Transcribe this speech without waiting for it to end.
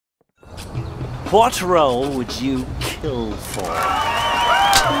What role would you kill for?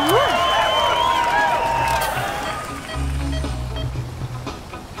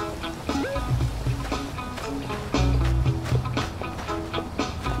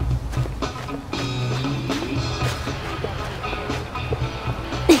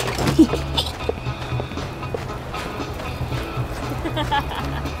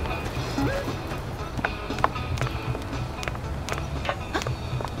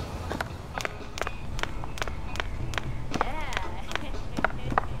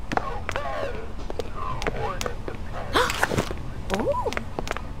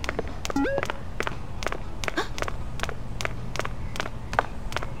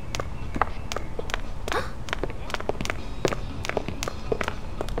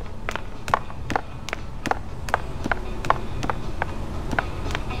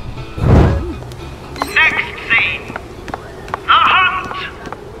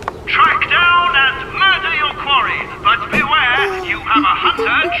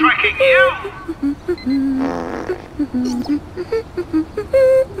 Tracking you!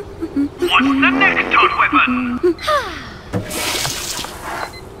 What's the next odd weapon?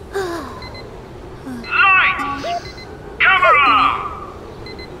 Lights! Camera!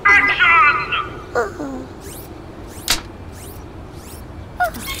 Action!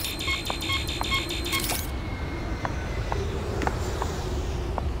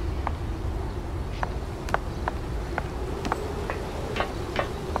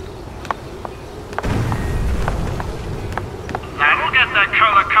 The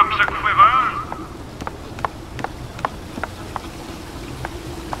colour cups a quiver.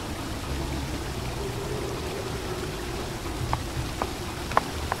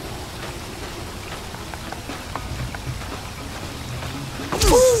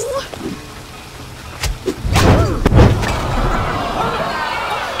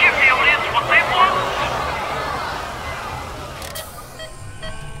 Give the audience what they want.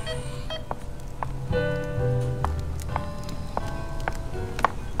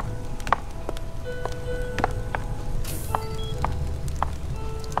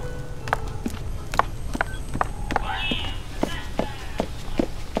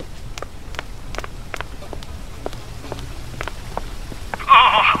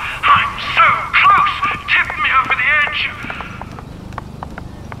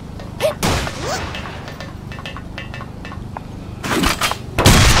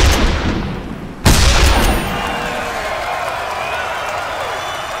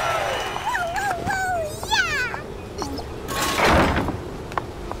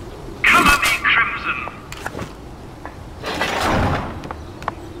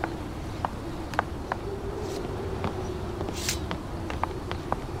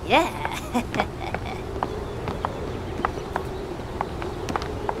 Yeah.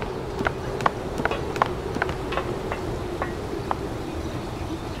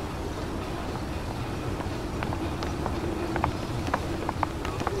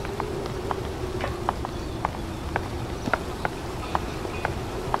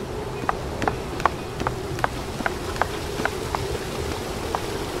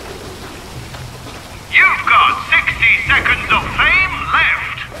 You've got 60 seconds of fame left.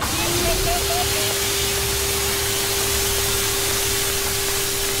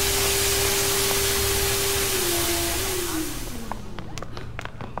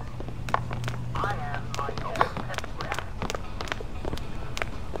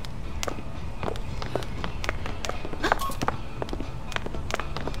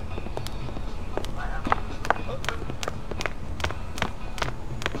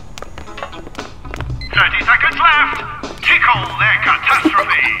 Seconds left! Tickle their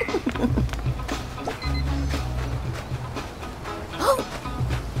catastrophe!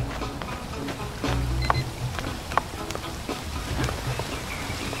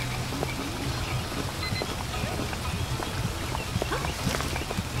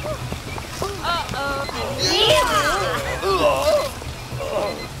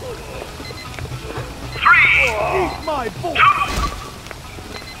 Three, My boy. 2,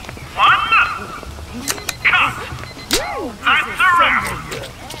 1, cut! That's a wrap!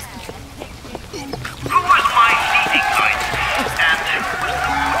 Who was my leading light? And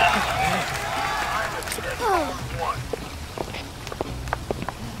who was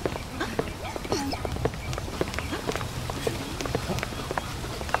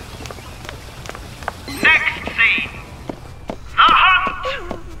Next scene! The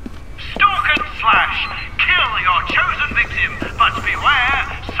hunt! Stalk and slash! Kill your chosen victim, but beware,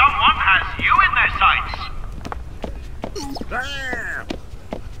 someone has you in their sights!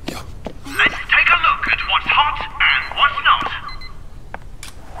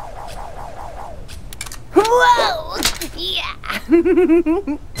 Whoa! Yeah!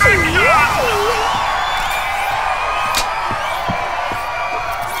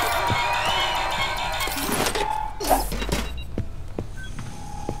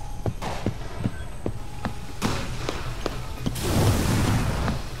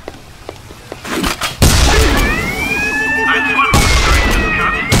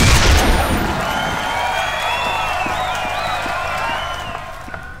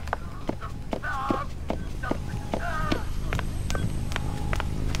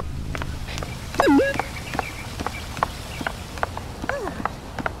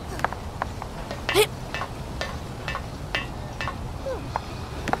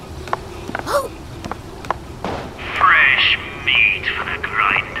 Fresh meat for the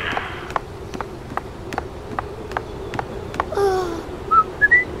grinder.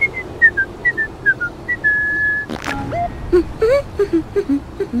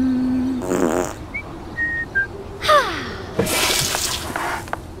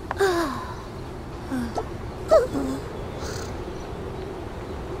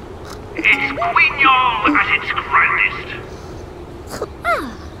 It's Queen at its grandest.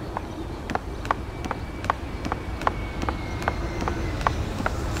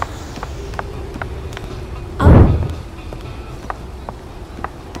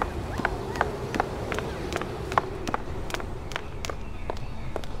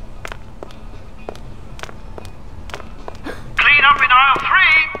 Clean up in aisle 3.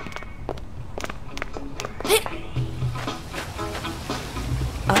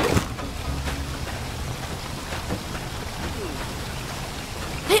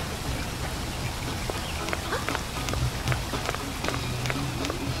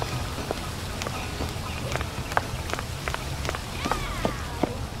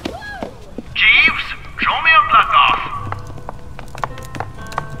 Jeeves, draw me a bloodbath.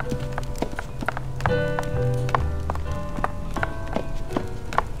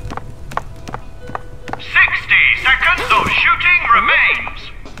 Seconds of shooting remains.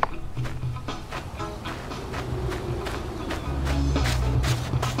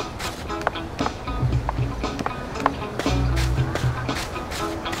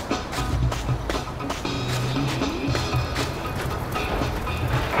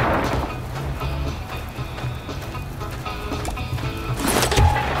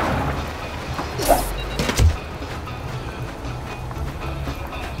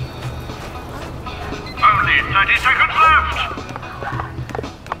 Only 30 seconds left.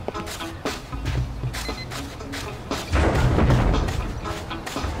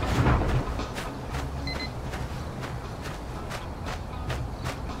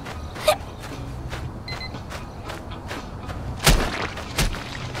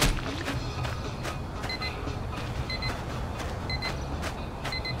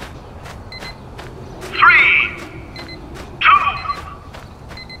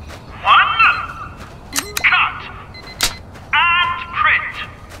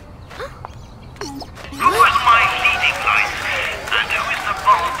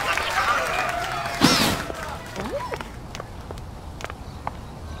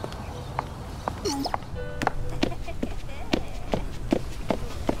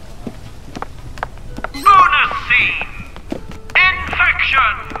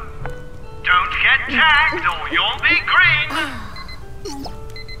 Don't get tagged or you'll be green.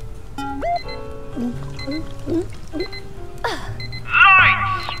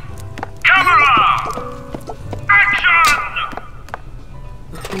 Lights! Camera! Action!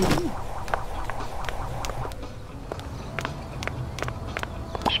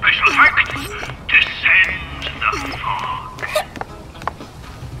 Special effects! Descend the fog.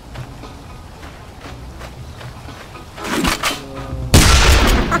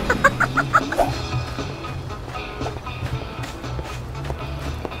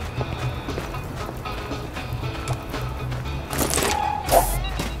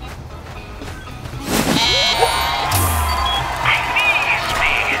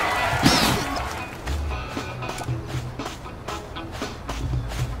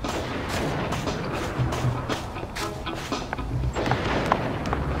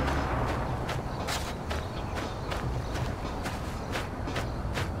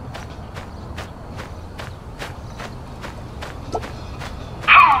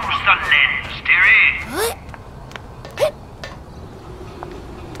 The lens, dearie. What?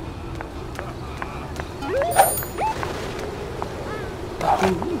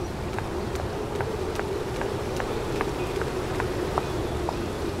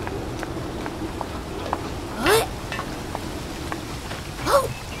 What? Oh!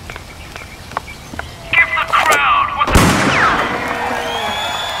 Give the crowd what the...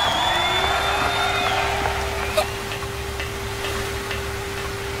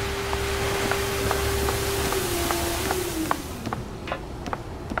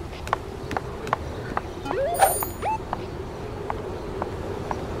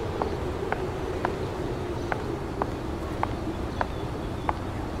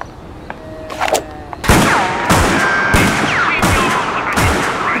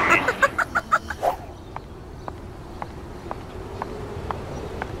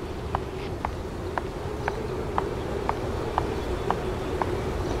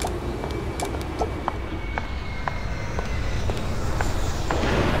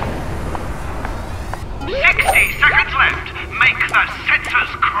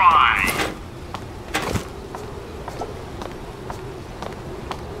 cry.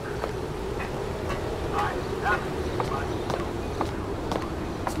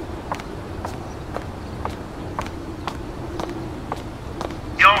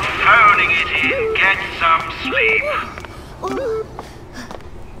 You're phoning it in. Get some sleep.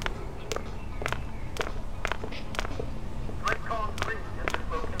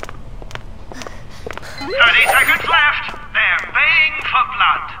 30 seconds left. They're baying for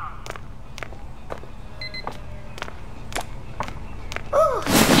blood.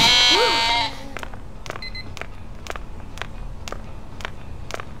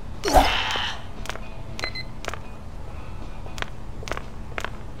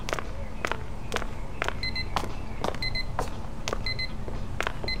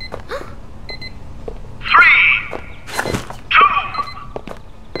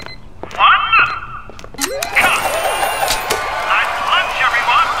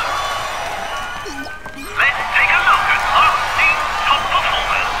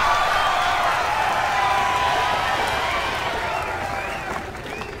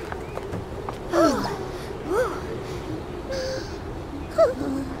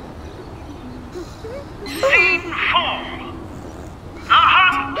 Scene 4. The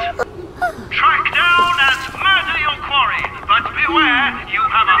hunt. Track down and murder your quarry, but beware, you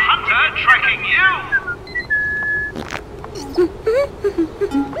have a hunter tracking you.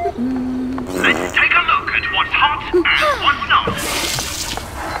 Let's take a look at what's hot and what's not.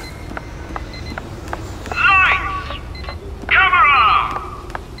 Lights! Camera!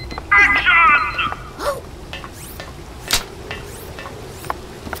 Action!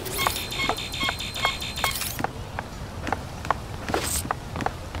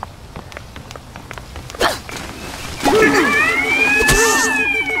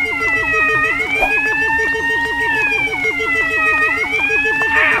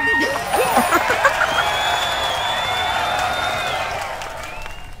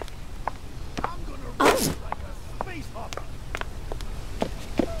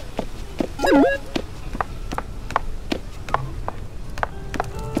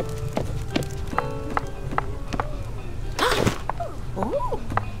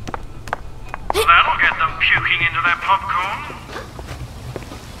 'That'll get them puking into their popcorn.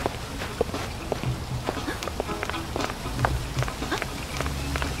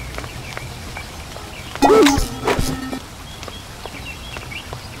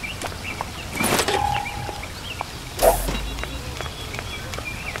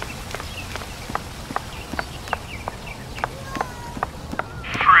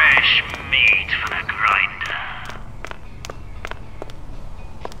 Fresh meat for the grinder.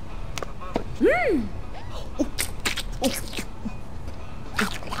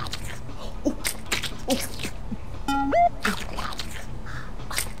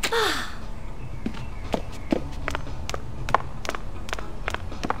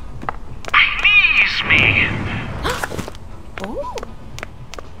 Please me.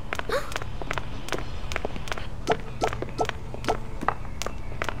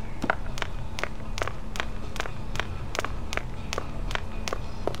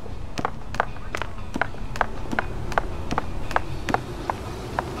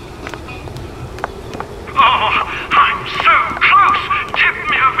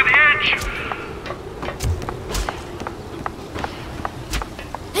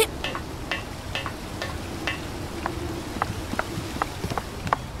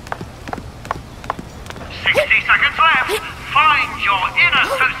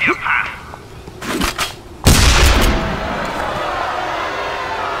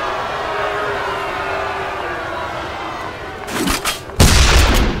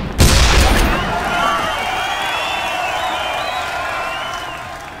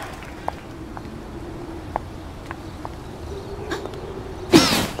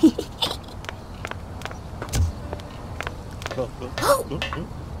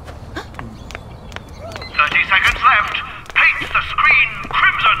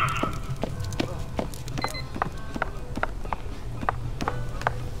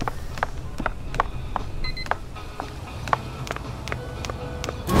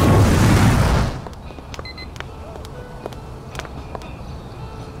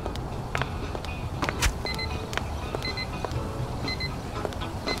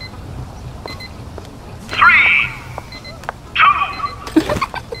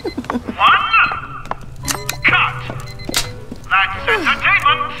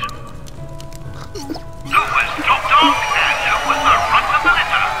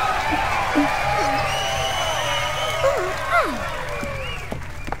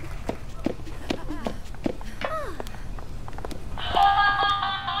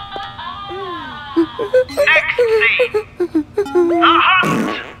 Next scene. The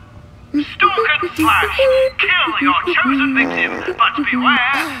hunt. Stalk and slash. Kill your chosen victim, but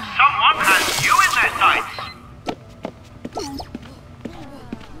beware, someone has you in their sights.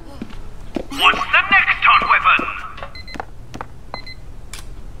 What's the next hot weapon?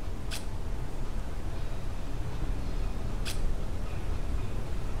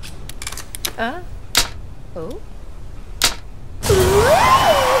 Oh?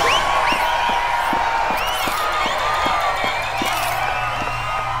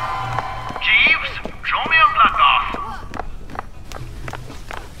 Jeeves, draw me a bloodbath.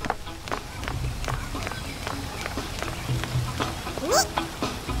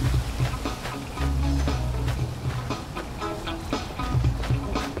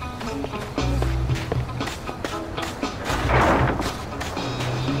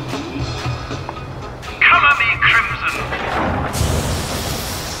 Color me crimson.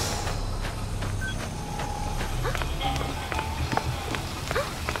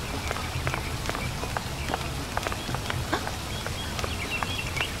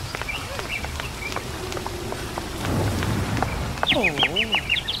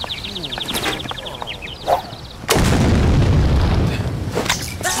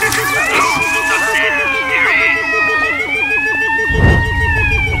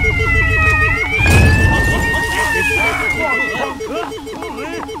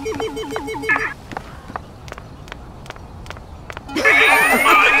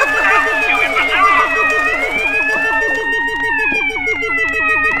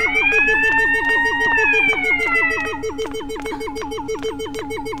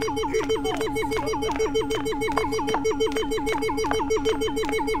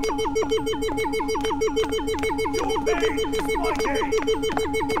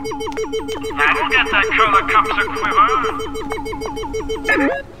 That'll get that cola cups a quiver.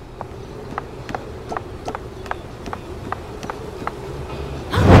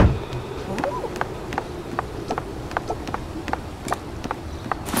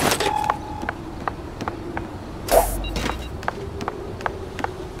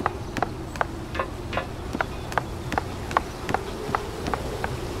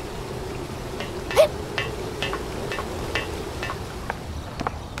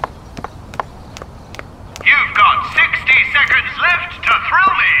 You've got 60 seconds left to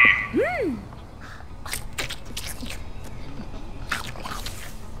thrill me.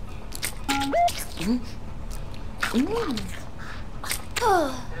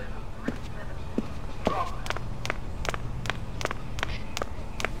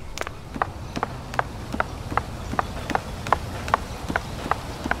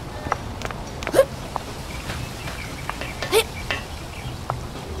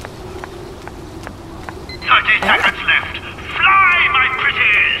 Seconds left. Fly, my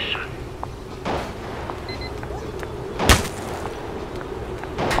pretties!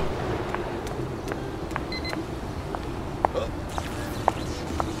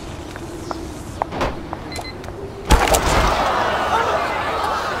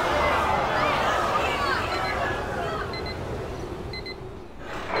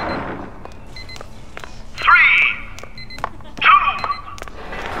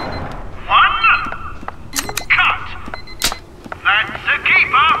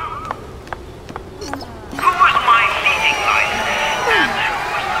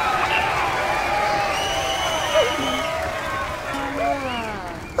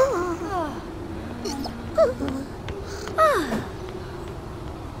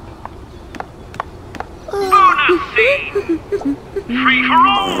 Free for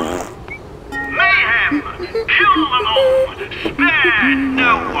all! Mayhem! Kill them all! Spare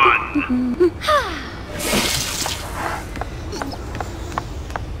no one!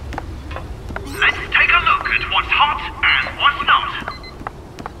 Let's take a look at what's hot and what's not.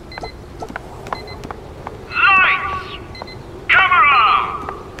 Lights! Camera!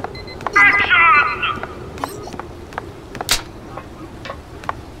 Action!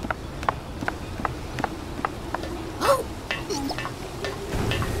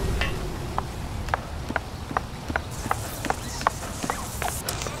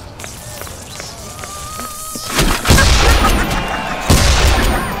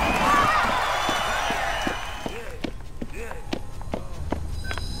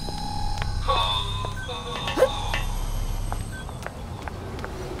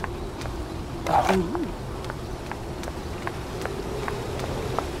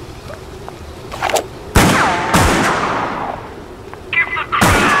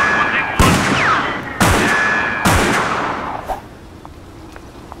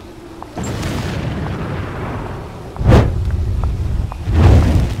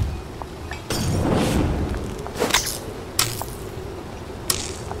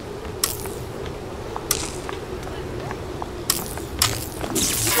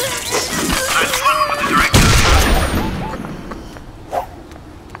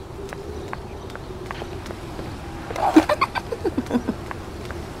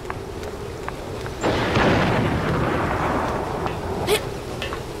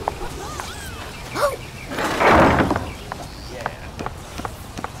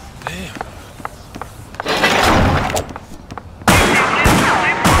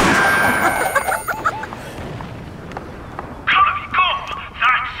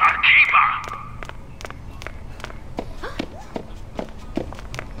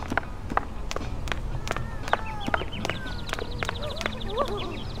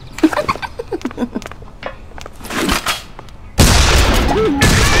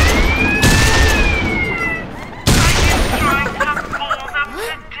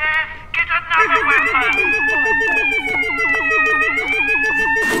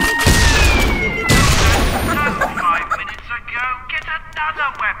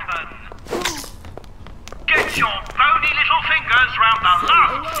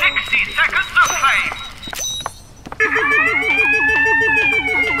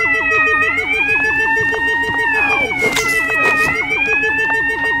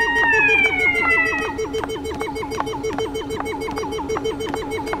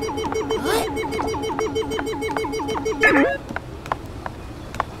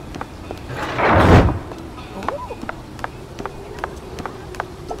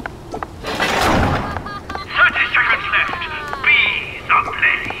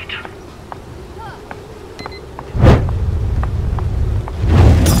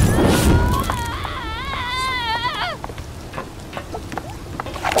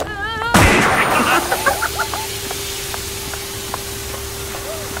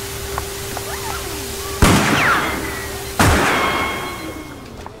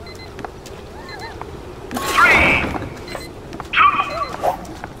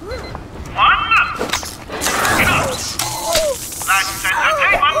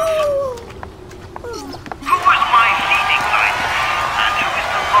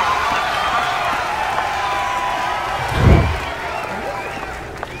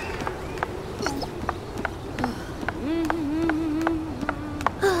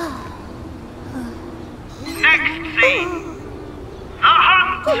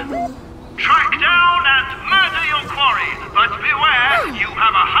 Track down and murder your quarry, but beware, you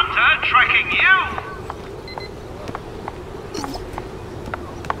have a hunter tracking you!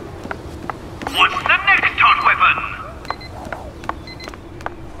 What's the next hot weapon?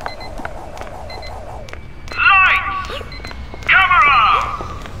 Lights! Camera!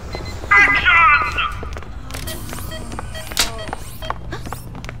 Action!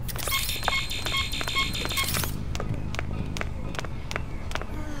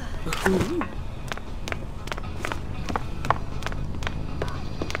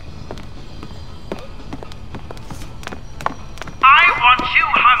 I want you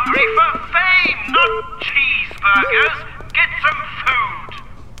hungry for fame, not cheeseburgers. Get some food.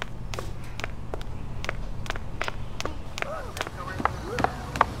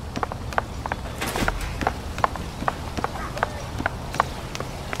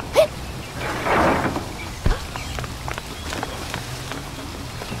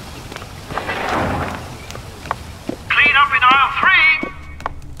 Clean up in aisle 3.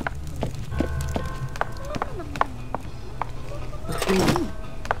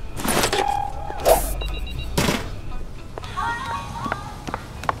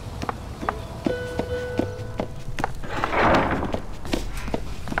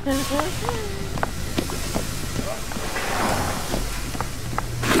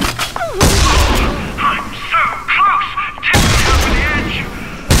 I'm so close! Tipping over the edge!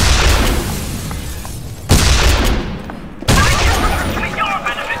 For your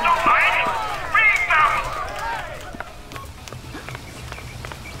benefit, not mine! Rebound!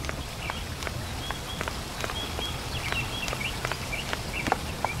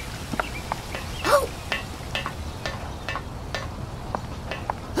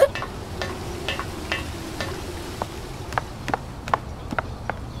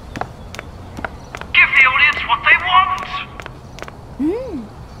 Give the audience what they want!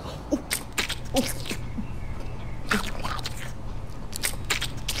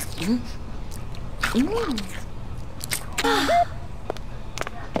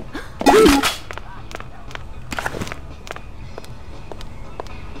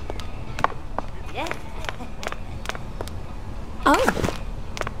 Oh.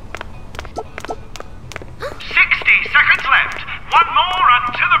 60 seconds left. One more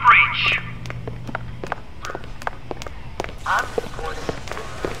and to the breach. I'm recording.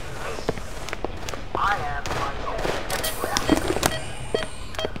 I am my own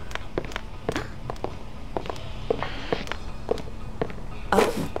Oh.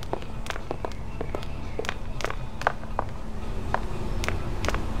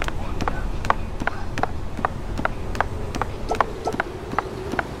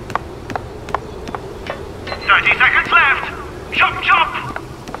 Seconds left. Chop chop.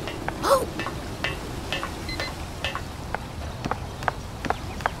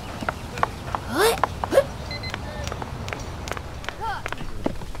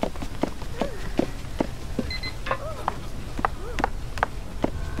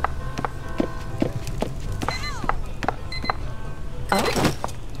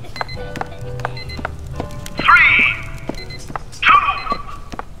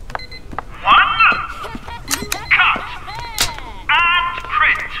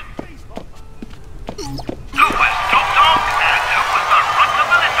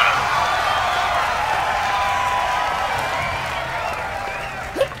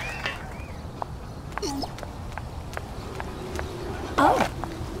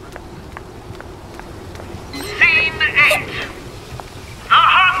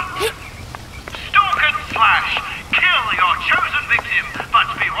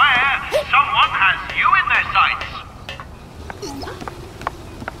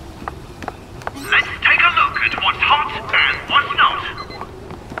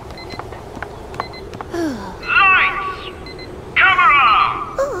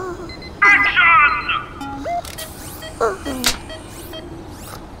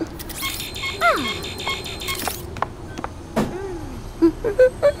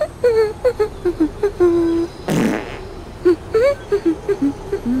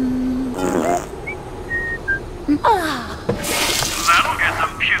 That'll get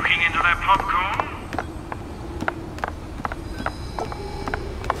them puking into their popcorn.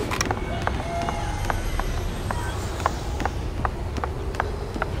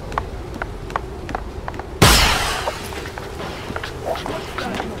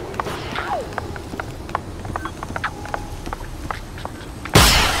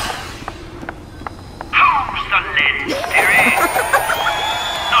 Who's the LAN theory?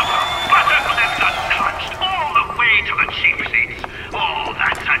 Not a button left untouched, all the way to the cheap seats. Oh,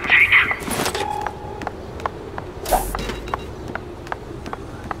 that's a take.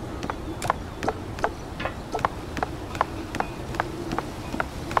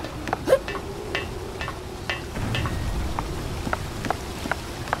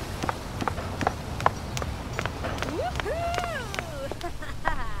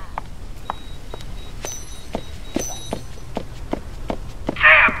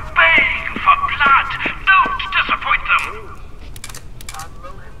 They're baying for blood. Don't disappoint them. I'm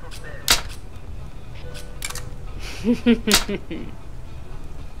loaded for bed.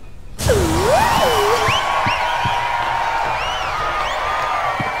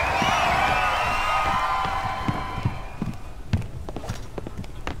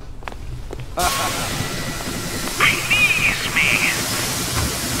 Please me.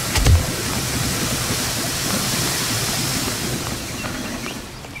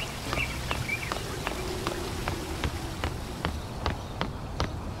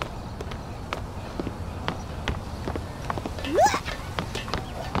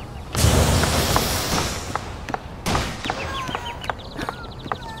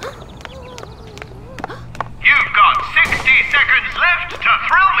 You've got 60 seconds left to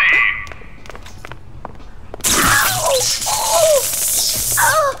thrill me.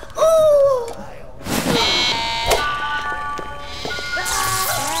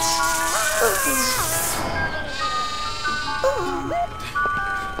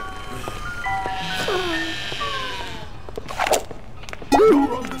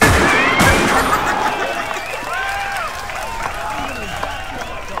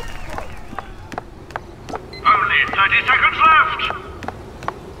 Only 30 seconds left.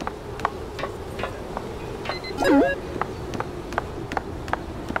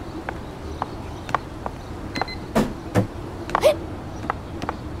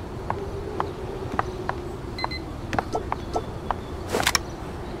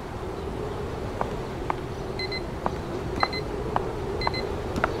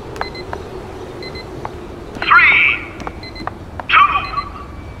 Three, two,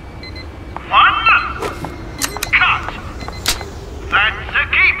 one, cut. That's a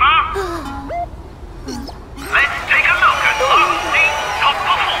keeper. Let's take a look at last season's top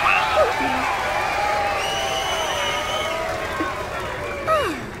performers.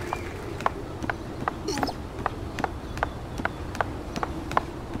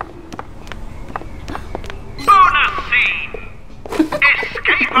 Bonus scene.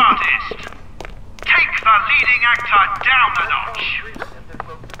 Escape artist. Take the leading actor down a notch.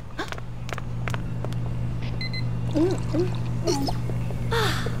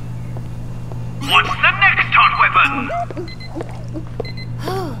 What's the next hot weapon?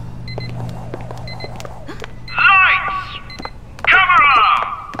 Lights! Camera!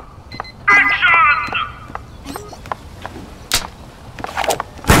 Action!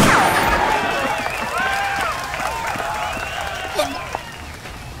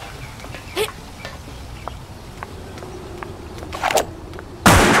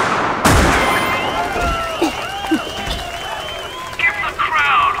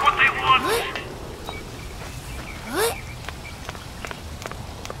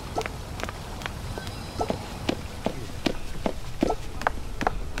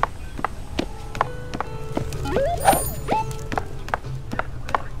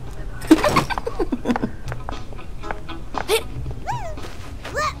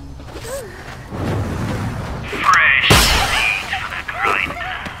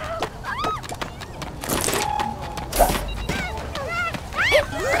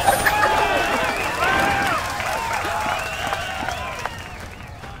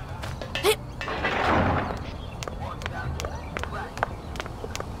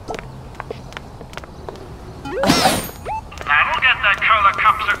 Coca-Cola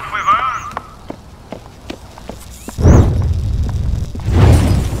cups a quiver.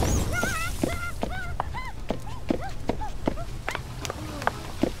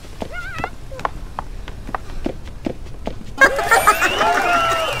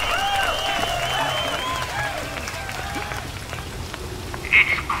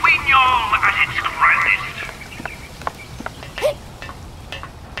 It's quenol at its grandest.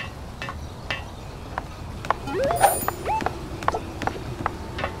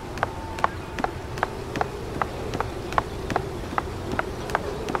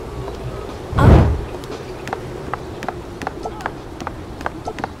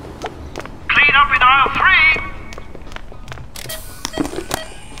 Clean up in aisle 3.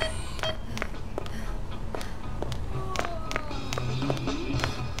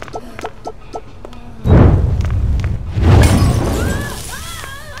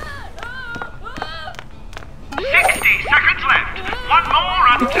 Seconds left. One more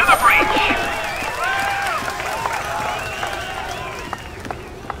and to the breach.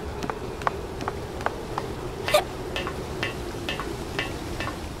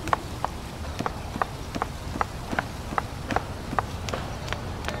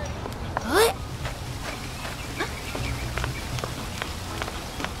 What?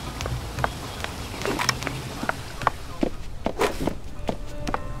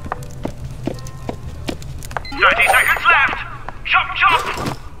 30 seconds left. Chop, chop.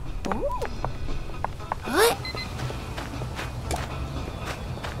 What?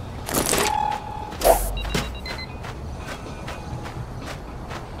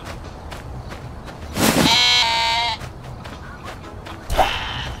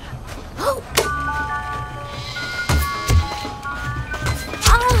 Oh.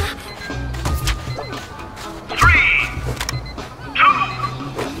 3, 2,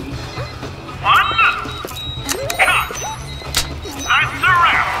 1. Cut. That's a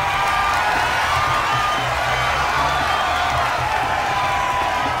wrap.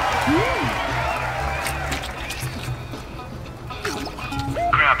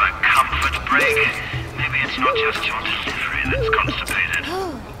 Grab a comfort break. Maybe it's not just your delivery that's constipated.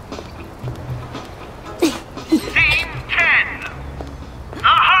 Scene 10.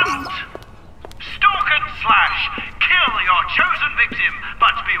 The hunt. Stalk and slash. Kill your chosen victim,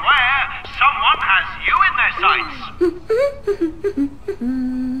 but beware, someone has you in their sights.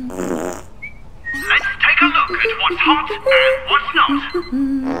 Let's take a look at what's hot and what's not.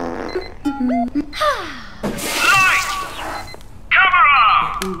 Lights! Camera!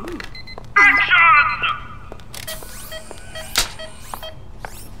 Action!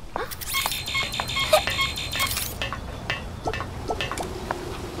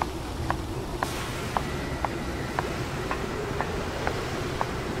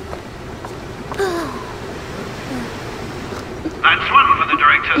 That's one for the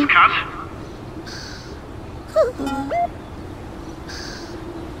director's cut.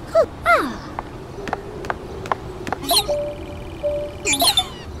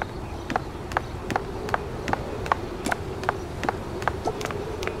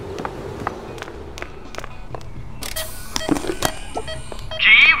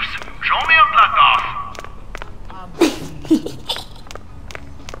 Jeeves, show me a bloodbath.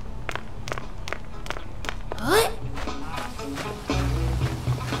 What?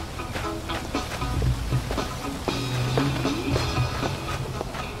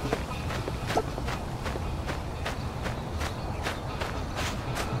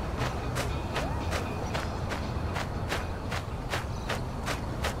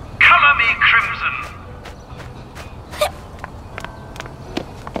 Color me crimson.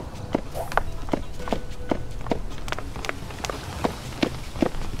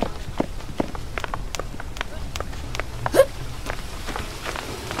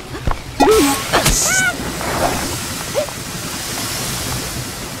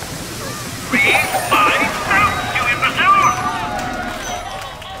 Read my notes, you imbecile!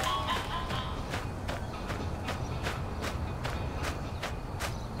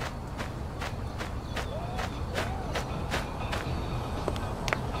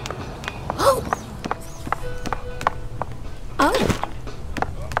 Oh. Oh.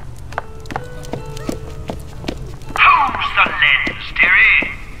 Who's the lens, dearie?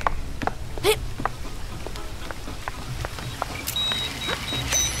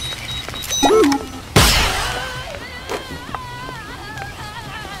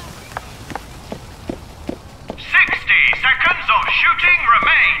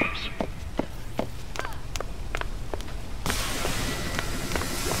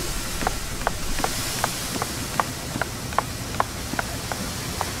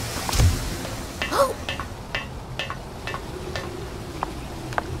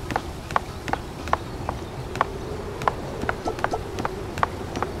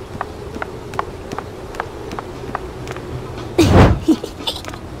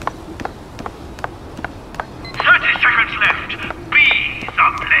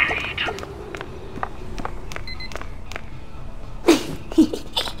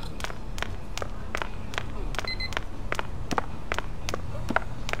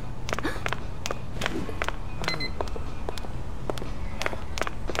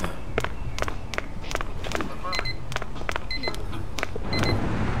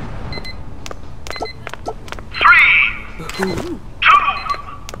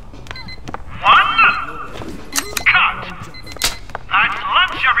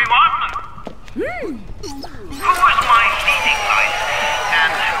 everyone! Who was my leading light,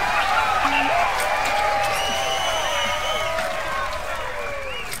 and who was the wooden?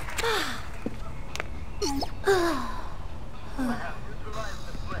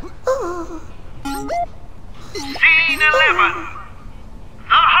 Scene 11.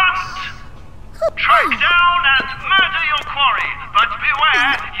 The hunt! Track down and murder your quarry, but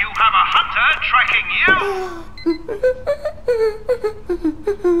beware, you have a hunter tracking you!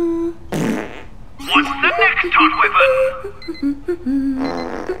 What's the next hot weapon?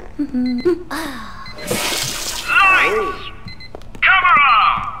 Lights! Camera!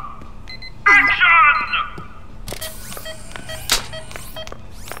 Action!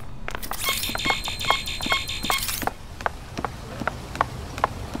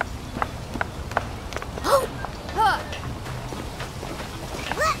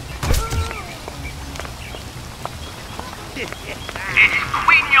 It's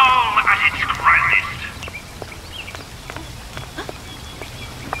Queen Yol at its grandest.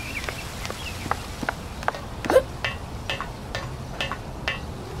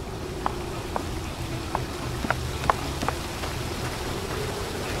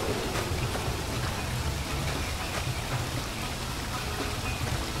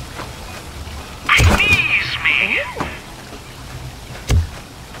 Please me.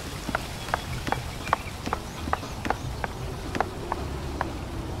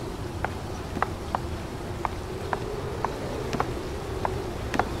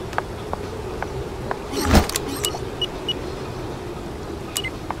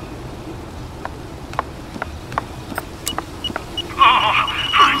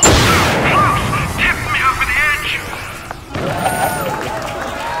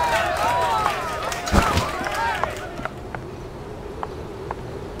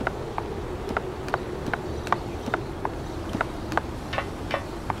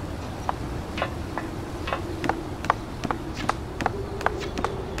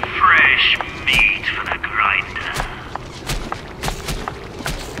 Fresh meat for the grinder.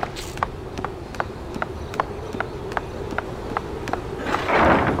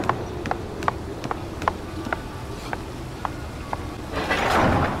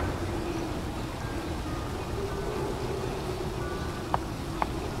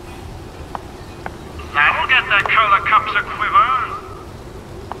 That'll get the cola cups a quiver.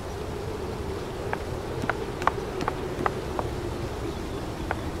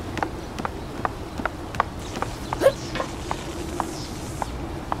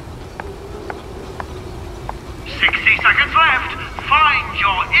 Seconds left. Find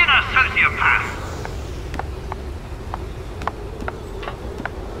your inner sociopath.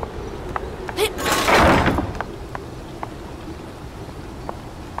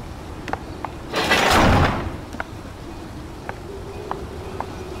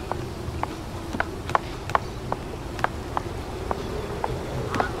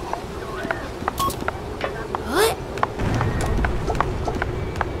 What?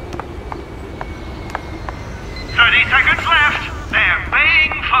 30 seconds left. They're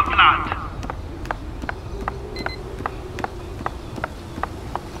baying for blood.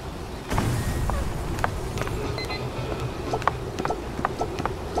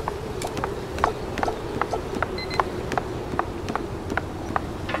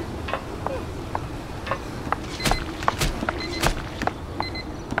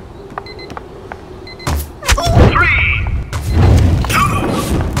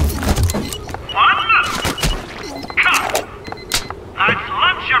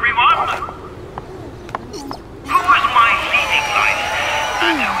 Everyone! Who was my leading light?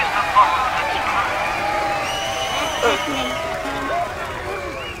 And who is the bomb that's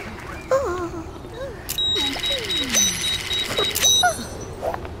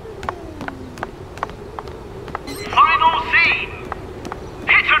Final scene!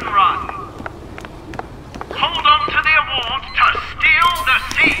 Hit and run! Hold on to the award to steal the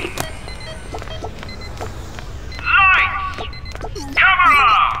scene! Lights!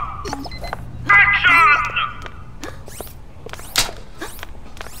 Camera! Action!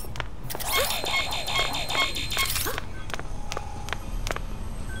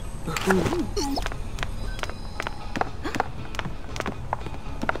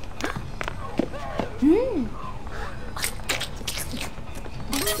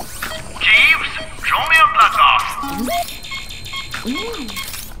 Jeeves, draw me a blood bath.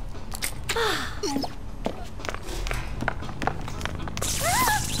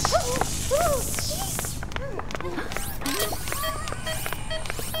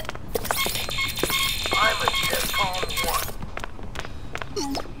 I'm a check on one.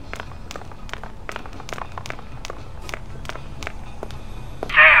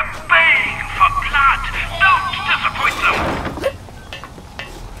 There!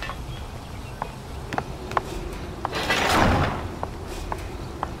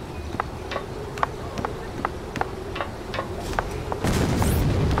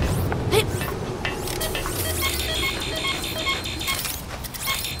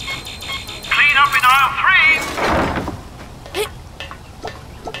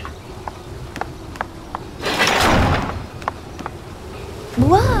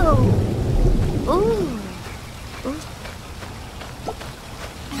 Whoa! Ooh. Ooh.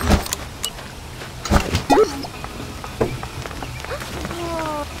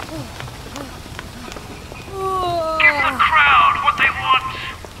 Give the crowd what they want.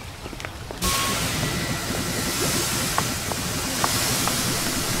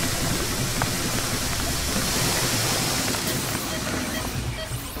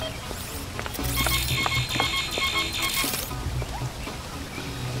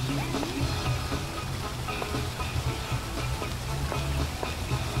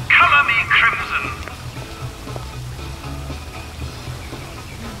 Color me crimson.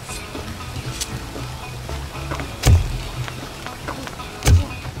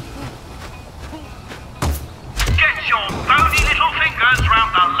 Get your bony little fingers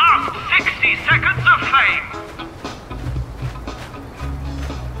round the last 60 seconds of fame.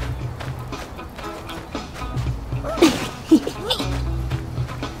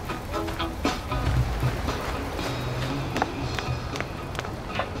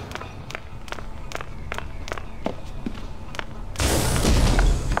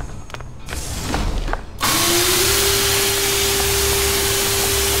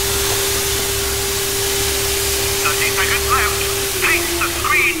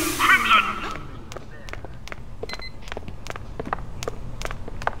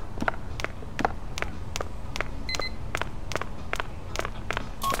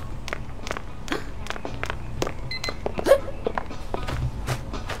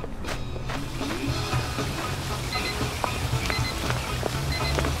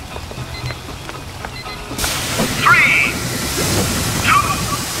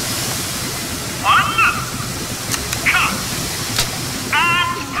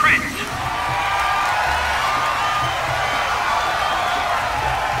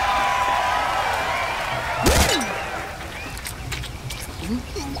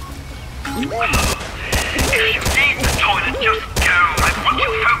 If you need the toilet, just go. I want you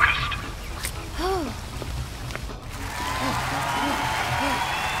focused.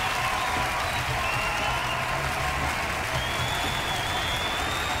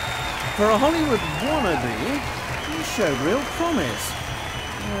 For a Hollywood wannabe, you showed real promise.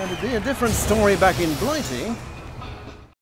 It'd be a different story back in Blighty.